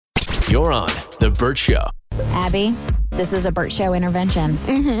You're on The Burt Show. Abby, this is a Burt Show intervention.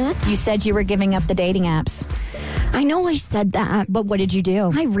 Mm-hmm. You said you were giving up the dating apps. I know I said that, But what did you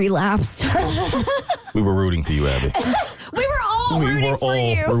do? I relapsed. We were rooting for you, Abby. We were all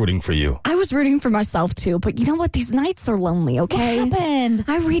rooting for you. I was rooting for myself too, but you know what? These nights are lonely, okay? What happened?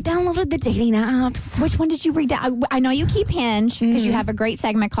 I re-downloaded the dating apps. Which one did you read? I know you keep Hinge because you have a great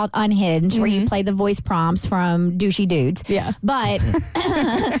segment called Unhinged where you play the voice prompts from douchey dudes. Yeah. But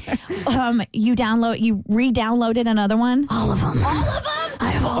you re-downloaded another one? All of them. I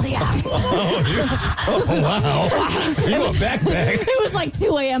have all the apps. Wow. You a backpack. It was like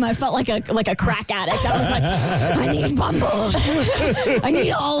 2 a.m. I felt like a crack addict. I was like, I need Bumble. I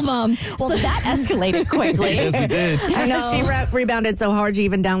need all of them. Well, that escalated quickly. Yes, it did. I know. She rebounded so hard she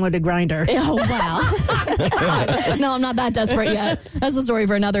even downloaded Grindr. Oh, wow. No, I'm not that desperate yet. That's a story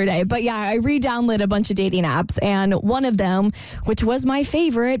for another day. But yeah, I re-downloaded a bunch of dating apps, and one of them, which was my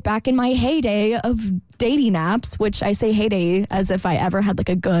favorite back in my heyday of dating apps, which I say heyday as if I ever had like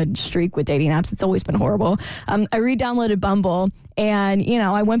a good streak with dating apps. It's always been horrible. I re-downloaded Bumble, and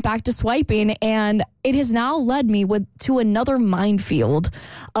I went back to swiping, and it has now led me to another minefield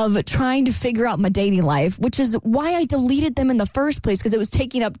of trying to figure out my dating life, which is why I deleted them in the first place, because it was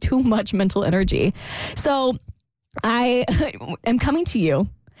taking up too much mental energy. So I am coming to you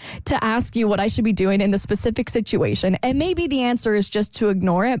to ask you what I should be doing in the specific situation. And maybe the answer is just to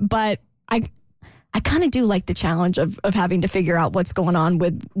ignore it, but I kind of do like the challenge of having to figure out what's going on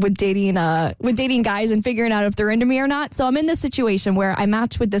with dating guys and figuring out if they're into me or not. So I'm in this situation where I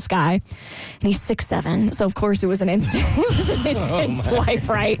matched with this guy, and he's 6'7". So of course it was an instant swipe,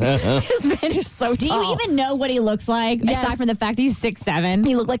 right? This man is so tall. Do you even know what he looks like Yes. aside from the fact he's 6'7"?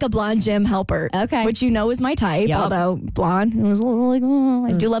 He looked like a blonde gym helper. Okay. Which is my type, Yep. although blonde. It was a little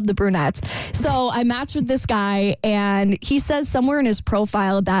like, I do love the brunettes. So I matched with this guy, and he says somewhere in his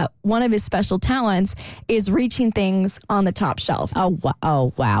profile that one of his special talents is reaching things on the top shelf.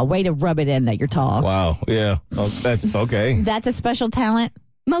 Oh, wow. Way to rub it in that you're tall. Wow. Yeah. Oh, that's okay. That's a special talent.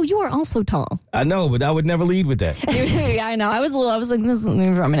 Mo, you are also tall. I know, but I would never lead with that. Yeah, I know. I was like, this is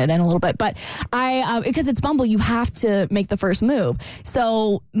rubbing it in a little bit, but because it's Bumble, you have to make the first move.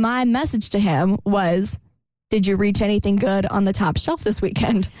 So my message to him was, did you reach anything good on the top shelf this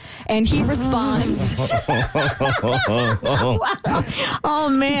weekend? And he responds, Oh,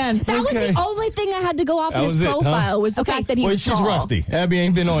 man. that was the only thing I had to go off in his was it, huh? profile was the fact that he was she's tall. rusty. Abby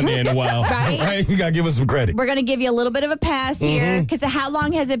ain't been on there in a while. Right? You got to give us some credit. We're going to give you a little bit of a pass here because how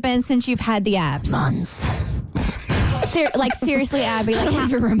long has it been since you've had the apps? Months. Seriously, Abby. I don't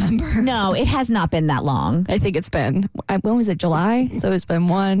even remember. No, it has not been that long. I think it's been, when was it, July? So it's been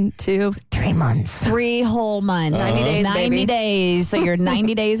 1, 2, 3 months. 3 whole months. 90 days, 90 baby. days. So you're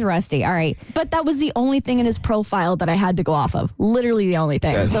 90 days rusty. All right. But that was the only thing in his profile that I had to go off of. Literally the only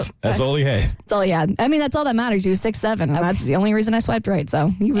thing. That's all he had. That's all he had. I mean, that's all that matters. He was 6'7", and that's the only reason I swiped right. So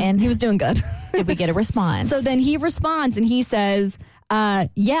he was doing good. Did we get a response? So then he responds and he says,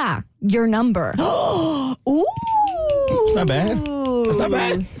 yeah, your number. Ooh. Not bad. That's not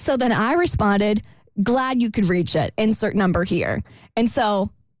bad. So then I responded, glad you could reach it. Insert number here. And so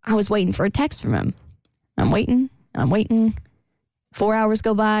I was waiting for a text from him. I'm waiting. 4 hours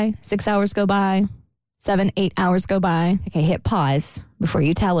go by, 6 hours go by, 7, 8 hours go by. Okay, hit pause before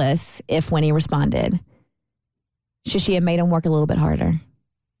you tell us if when he responded. Should she have made him work a little bit harder?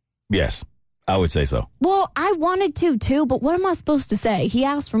 Yes, I would say so. Well, I wanted to too, but what am I supposed to say? He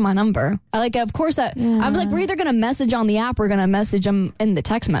asked for my number. I'm like, we're either going to message on the app or going to message him in the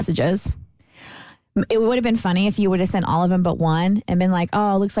text messages. It would have been funny if you would have sent all of them but one and been like,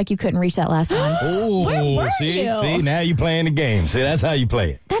 oh, looks like you couldn't reach that last one. Ooh, Where were see, you? See, now you're playing the game. See, that's how you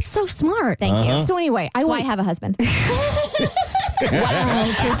play it. That's so smart. Thank you. So anyway, That's why I have a husband. Wow,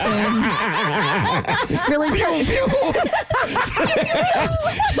 Kristen. It's really great.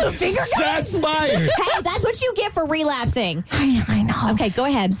 Shots fired. Hey, that's what you get for relapsing. I know. Okay, go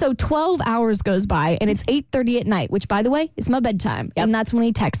ahead. So 12 hours goes by, and it's 8:30 at night, which, by the way, is my bedtime. And that's when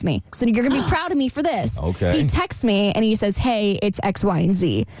he texts me. So you're going to be proud of me for this. Okay. He texts me, and he says, hey, it's X, Y, and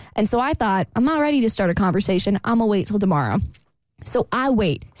Z. And so I thought, I'm not ready to start a conversation. I'm going to wait till tomorrow. So I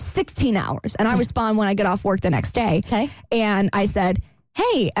wait 16 hours, and I respond when I get off work the next day. Okay. And I said,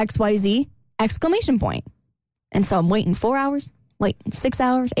 hey, XYZ, exclamation point. And so I'm waiting 4 hours, 6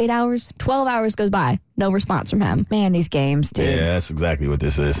 hours, 8 hours, 12 hours goes by. No response from him. Man, these games, dude. Yeah, that's exactly what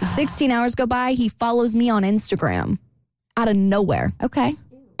this is. 16 hours go by. He follows me on Instagram out of nowhere. Okay.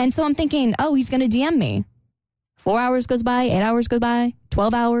 And so I'm thinking, oh, he's going to DM me. 4 hours goes by, 8 hours goes by,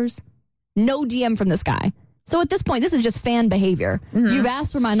 12 hours. No DM from this guy. So at this point, this is just fan behavior. You've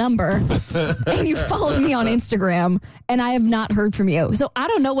asked for my number and you followed me on Instagram and I have not heard from you. So I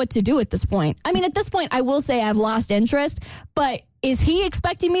don't know what to do at this point. I mean, at this point, I will say I've lost interest, but is he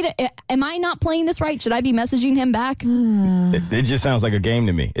expecting me to, am I not playing this right? Should I be messaging him back? It just sounds like a game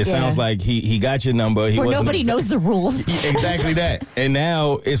to me. It sounds like he got your number. Where nobody knows the rules. Exactly that. And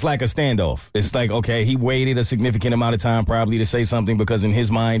now it's like a standoff. It's like, okay, he waited a significant amount of time probably to say something because in his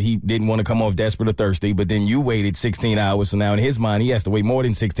mind he didn't want to come off desperate or thirsty, but then you waited 16 hours. So now in his mind he has to wait more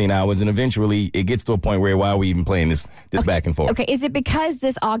than 16 hours and eventually it gets to a point where why are we even playing this back and forth? Okay, is it because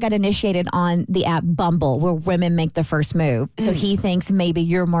this all got initiated on the app Bumble where women make the first move? So he thinks maybe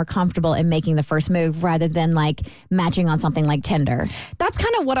you're more comfortable in making the first move rather than like matching on something like Tinder. That's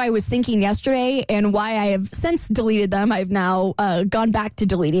kind of what I was thinking yesterday and why I have since deleted them. I've now gone back to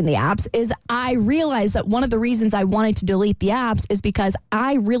deleting the apps is I realized that one of the reasons I wanted to delete the apps is because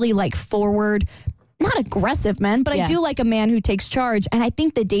I really like forward, not aggressive men, but I do like a man who takes charge. And I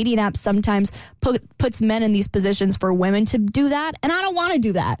think the dating app sometimes puts men in these positions for women to do that. And I don't want to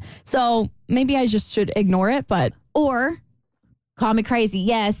do that. So maybe I just should ignore it, or call me crazy.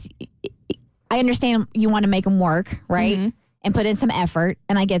 Yes, I understand you want to make them work, right? And put in some effort.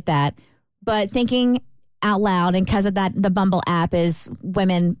 And I get that. But thinking out loud, and because of that, the Bumble app is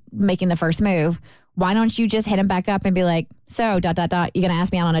women making the first move. Why don't you just hit him back up and be like, so, ... you going to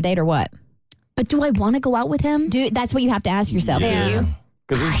ask me out on a date or what? But do I want to go out with him? That's what you have to ask yourself. Yeah. Do you?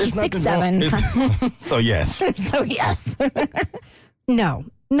 Because He's 6'7". So yes. So yes.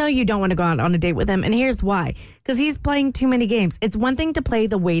 No, you don't want to go out on a date with him. And here's why. Because he's playing too many games. It's one thing to play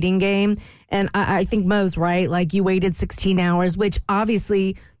the waiting game. And I think Mo's right. Like, you waited 16 hours, which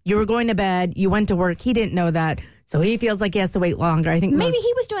obviously you were going to bed. You went to work. He didn't know that. So he feels like he has to wait longer. I think maybe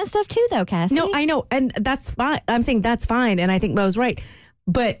he was doing stuff too, though, Cassie. No, I know. And that's fine. I'm saying that's fine. And I think Mo's right.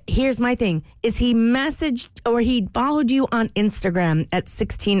 But here's my thing, is he messaged or he followed you on Instagram at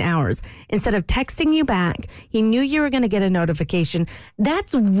 16 hours. Instead of texting you back, he knew you were going to get a notification.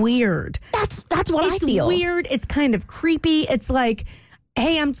 That's weird. That's what I feel. It's weird. It's kind of creepy. It's like,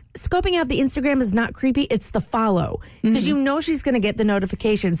 hey, I'm scoping out the Instagram is not creepy. It's the follow. Because you know she's going to get the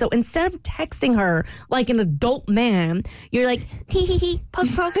notification. So instead of texting her like an adult man, you're like, hee, poke,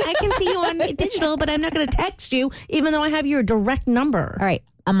 I can see you on digital, but I'm not going to text you, even though I have your direct number. All right,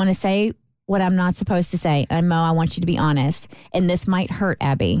 I'm going to say what I'm not supposed to say. And Mo, I want you to be honest. And this might hurt,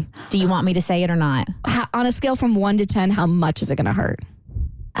 Abby. Do you want me to say it or not? On a scale from 1 to 10, how much is it going to hurt?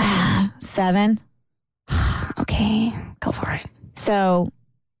 7. Okay, go for it. So,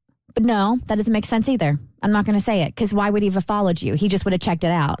 but no, that doesn't make sense either. I'm not going to say it because why would he have followed you? He just would have checked it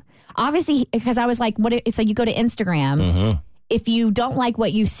out. Obviously, because I was like, so you go to Instagram. If you don't like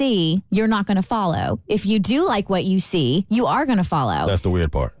what you see, you're not going to follow. If you do like what you see, you are going to follow. That's the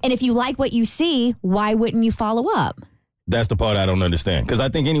weird part. And if you like what you see, why wouldn't you follow up? That's the part I don't understand. Because I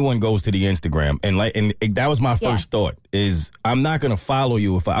think anyone goes to the Instagram and that was my first thought is I'm not going to follow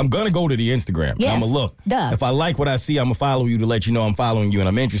you I'm going to go to the Instagram. Yes. I'm going to look. Duh. If I like what I see, I'm going to follow you to let you know I'm following you and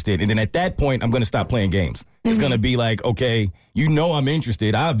I'm interested. And then at that point, I'm going to stop playing games. It's going to be like, okay, you know I'm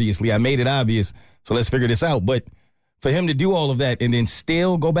interested. Obviously, I made it obvious. So let's figure this out. But for him to do all of that and then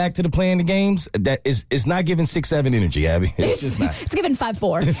still go back to the playing the games, that is not giving 6'7" energy, Abby. It's just not. It's giving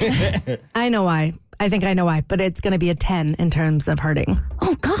 5'4". I know why. I think I know why, but it's going to be a 10 in terms of hurting.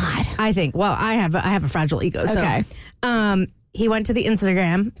 Oh God! I think. Well, I have a fragile ego. Okay. So, he went to the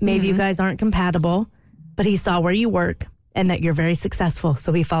Instagram. Maybe you guys aren't compatible, but he saw where you work and that you're very successful.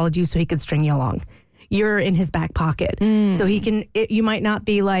 So he followed you so he could string you along. You're in his back pocket, so he can. You might not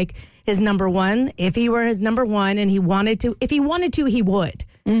be like his number one. If he were his number one and he wanted to, he would.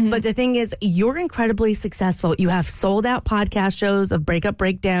 But the thing is, you're incredibly successful. You have sold out podcast shows of Breakup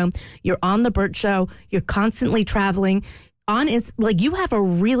Breakdown. You're on the Burt Show. You're constantly traveling. You have a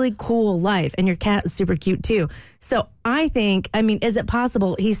really cool life, and your cat is super cute too. So I think, is it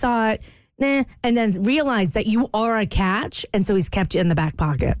possible he saw it, and then realized that you are a catch, and so he's kept you in the back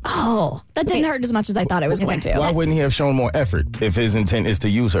pocket? Oh, that didn't hurt as much as I thought it was going to. Why wouldn't he have shown more effort if his intent is to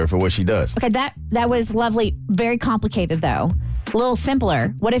use her for what she does? Okay, that was lovely. Very complicated, though. A little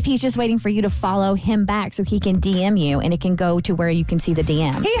simpler. What if he's just waiting for you to follow him back so he can DM you and it can go to where you can see the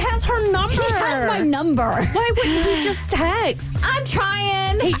DM? He has her number. He has my number. Why wouldn't he just text? I'm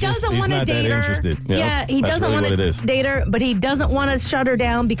trying. He doesn't want to date her. Interested. Yeah, he That's doesn't really want what to date her, but he doesn't want to shut her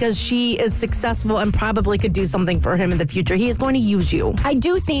down because she is successful and probably could do something for him in the future. He is going to use you. I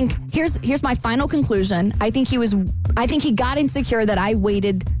do think here's my final conclusion. I think he got insecure that I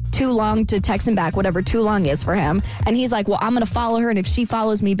waited too long to text him back, whatever too long is for him. And he's like, well, I'm going to follow her. And if she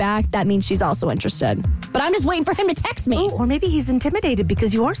follows me back, that means she's also interested. but I'm just waiting for him to text me. Or maybe he's intimidated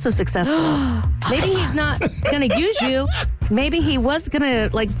because you are so successful. Maybe he's not going to use you. Maybe he was going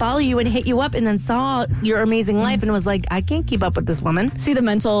to like follow you and hit you up and then saw your amazing life and was like, I can't keep up with this woman. See the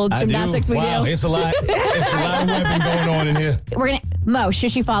mental gymnastics we Wow, do. it's a lot. It's a lot of weapon going on in here. Mo,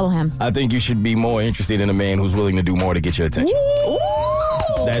 should she follow him? I think you should be more interested in a man who's willing to do more to get your attention.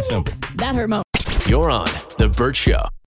 That simple. That hurt Mo. You're on The Burt Show.